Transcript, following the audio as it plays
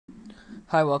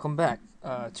Hi, welcome back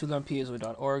to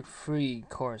learnpiezo.org, free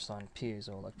course on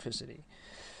piezoelectricity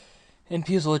and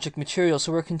piezoelectric materials.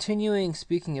 So we're continuing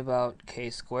speaking about K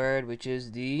squared, which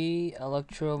is the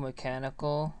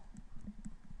electromechanical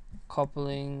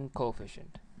coupling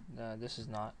coefficient. This is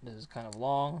kind of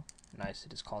long. Nice to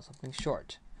just call something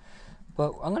short.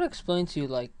 But I'm going to explain to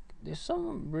you, there's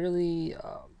some really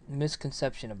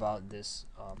misconception about this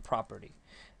property.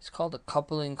 It's called a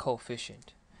coupling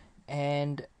coefficient.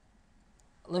 And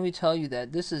let me tell you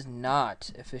that this is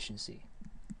not efficiency.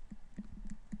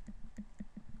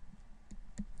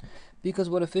 Because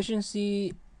what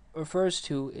efficiency refers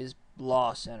to is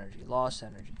lost energy.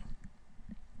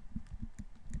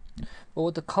 But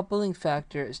what the coupling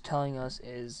factor is telling us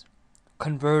is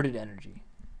converted energy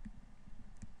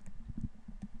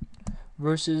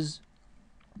versus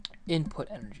input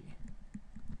energy.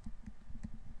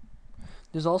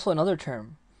 There's also another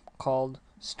term called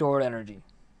stored energy.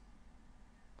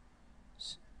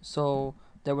 So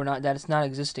that it's not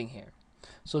existing here.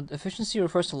 So efficiency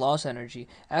refers to loss energy.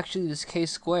 Actually, this K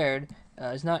squared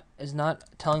is not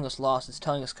telling us loss, it's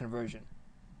telling us conversion.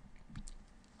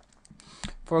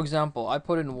 For example, I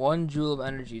put in 1 joule of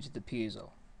energy to the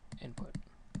piezo input.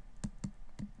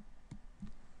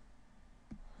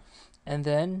 And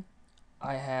then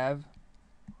I have,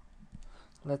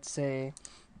 let's say,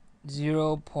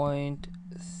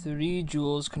 0.3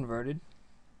 joules converted.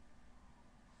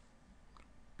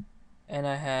 And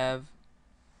I have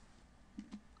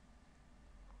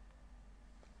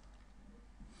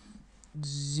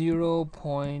let's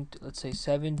say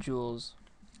 7 joules.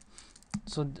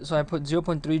 So I put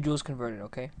 0.3 joules converted,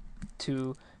 okay,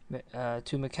 to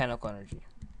mechanical energy.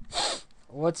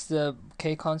 What's the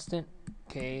K constant?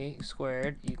 K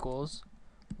squared equals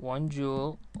 1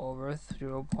 joule over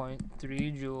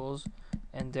 0.3 joules,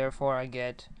 and therefore I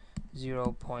get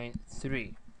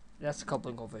 0.3. That's the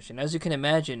coupling coefficient. As you can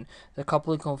imagine, the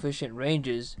coupling coefficient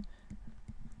ranges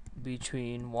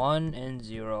between 1 and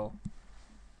 0.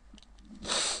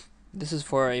 This is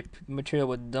for a material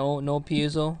with no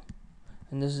piezo,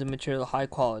 and this is a material high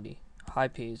quality, high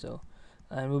piezo,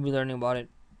 and we'll be learning about it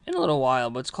in a little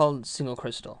while, but it's called single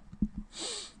crystal.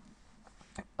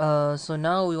 So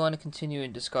now we want to continue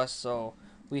and discuss. So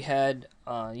we had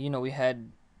we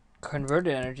had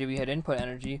converted energy, we had input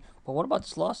energy, but what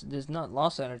about loss? There's not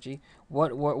loss energy. Where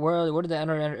did the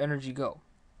energy go?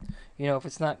 If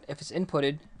it's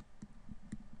inputted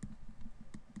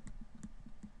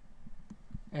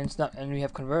and we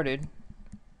have converted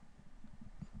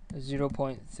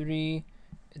 0.3,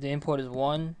 the input is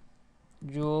 1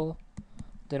 joule,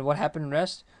 then what happened in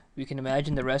rest? We can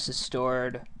imagine the rest is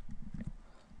stored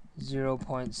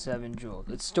 0.7 joules.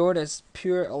 It's stored as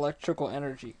pure electrical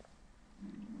energy.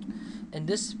 And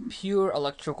this pure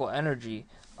electrical energy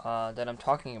that I'm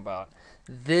talking about,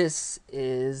 this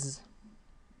is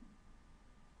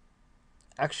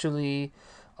actually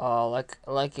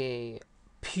like a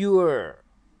pure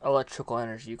electrical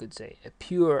energy, you could say. A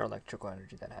pure electrical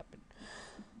energy that happened.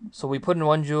 So we put in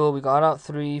 1 joule, we got out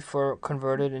 3 for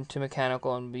converted into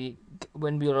mechanical, and we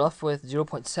were left with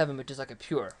 0.7, which is like a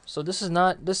pure. So this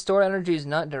stored energy is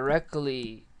not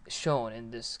directly shown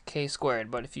in this K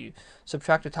squared, but if you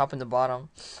subtract the top and the bottom,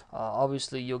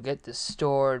 obviously you'll get this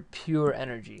stored pure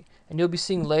energy. And you'll be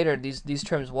seeing later these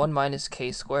terms 1 minus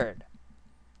K squared.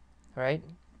 Right?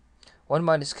 1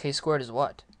 minus K squared is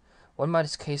what? 1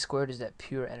 minus K squared is that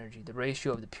pure energy, the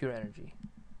ratio of the pure energy.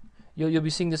 You'll be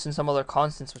seeing this in some other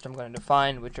constants, which I'm going to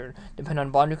define, which are depend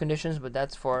on boundary conditions, but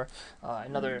that's for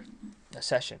another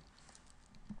session.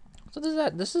 So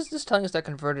this is telling us that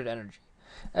converted energy,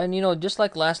 and just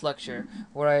like last lecture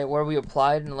where we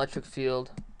applied an electric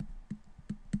field,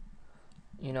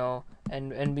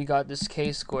 and we got this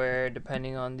K squared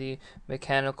depending on the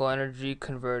mechanical energy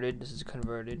converted. This is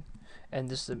converted, and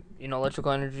this is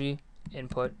electrical energy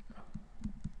input.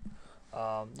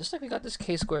 Just like we got this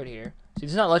K squared here. See,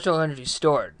 this is not electrical energy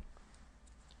stored.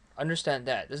 Understand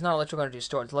that. This is not electrical energy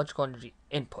stored. It's electrical energy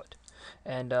input.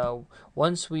 And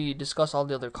once we discuss all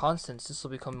the other constants, this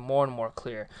will become more and more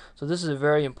clear. So this is a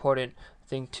very important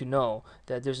thing to know,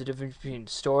 that there's a difference between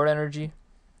stored energy,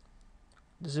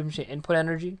 there's a difference between input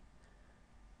energy,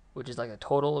 which is like a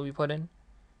total that we put in.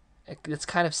 It's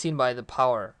kind of seen by the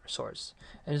power source,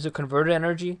 and there's a converted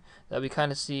energy that we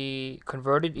kind of see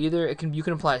converted. Either you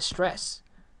can apply a stress.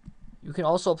 You can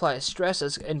also apply a stress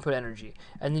as input energy,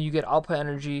 and then you get output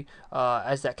energy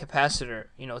as that capacitor,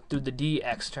 through the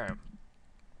dx term.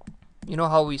 You know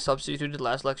how we substituted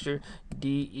last lecture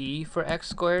dE for x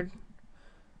squared?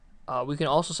 We can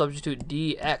also substitute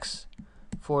dx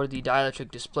for the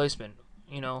dielectric displacement,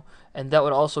 and that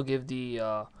would also give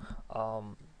the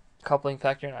coupling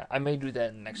factor, and I may do that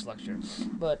in the next lecture.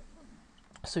 But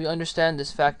so you understand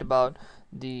this fact about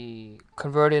the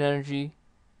converted energy,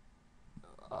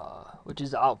 which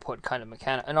is the output kind of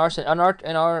mechanical. In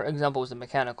our example was the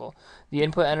mechanical, the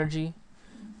input energy,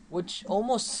 which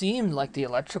almost seemed like the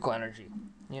electrical energy.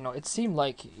 It seemed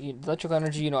like electrical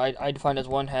energy. I defined as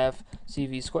 1/2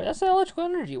 CV squared. That's the electrical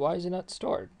energy. Why is it not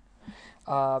stored?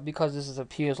 Because this is a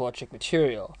piezoelectric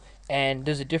material, and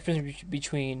there's a difference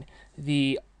between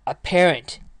the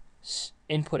apparent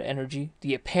input energy,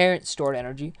 the apparent stored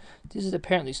energy. This is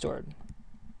apparently stored,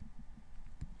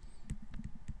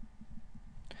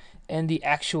 and the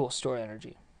actual stored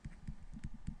energy.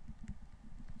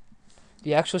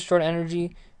 The actual stored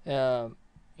energy,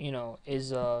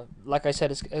 is like I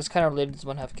said, is kind of related to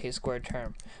 1/2 k squared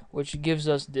term, which gives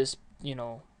us this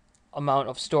amount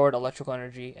of stored electrical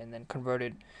energy and then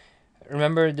converted.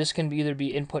 Remember, this can either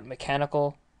be input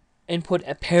mechanical, input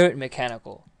apparent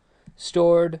mechanical,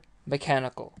 stored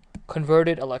mechanical,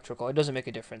 converted electrical. It doesn't make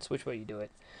a difference which way you do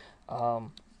it.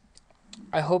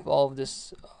 I hope all of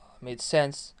this made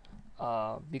sense,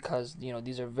 because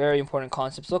these are very important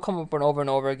concepts. They'll come up and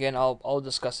over again. I'll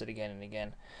discuss it again and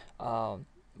again.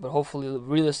 But hopefully,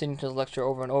 re-listening to the lecture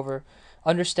over and over,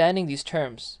 understanding these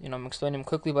terms. I'm explaining them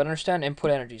quickly, but understand input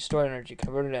energy, stored energy,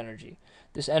 converted energy.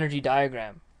 This energy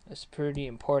diagram is pretty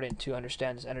important to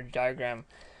understand. This energy diagram,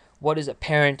 what is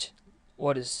apparent,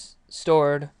 what is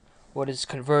stored, what is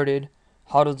converted,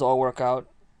 how does it all work out.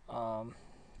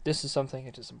 This is something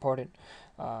that is important,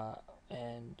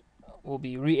 and we'll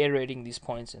be reiterating these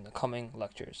points in the coming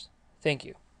lectures. Thank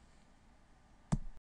you.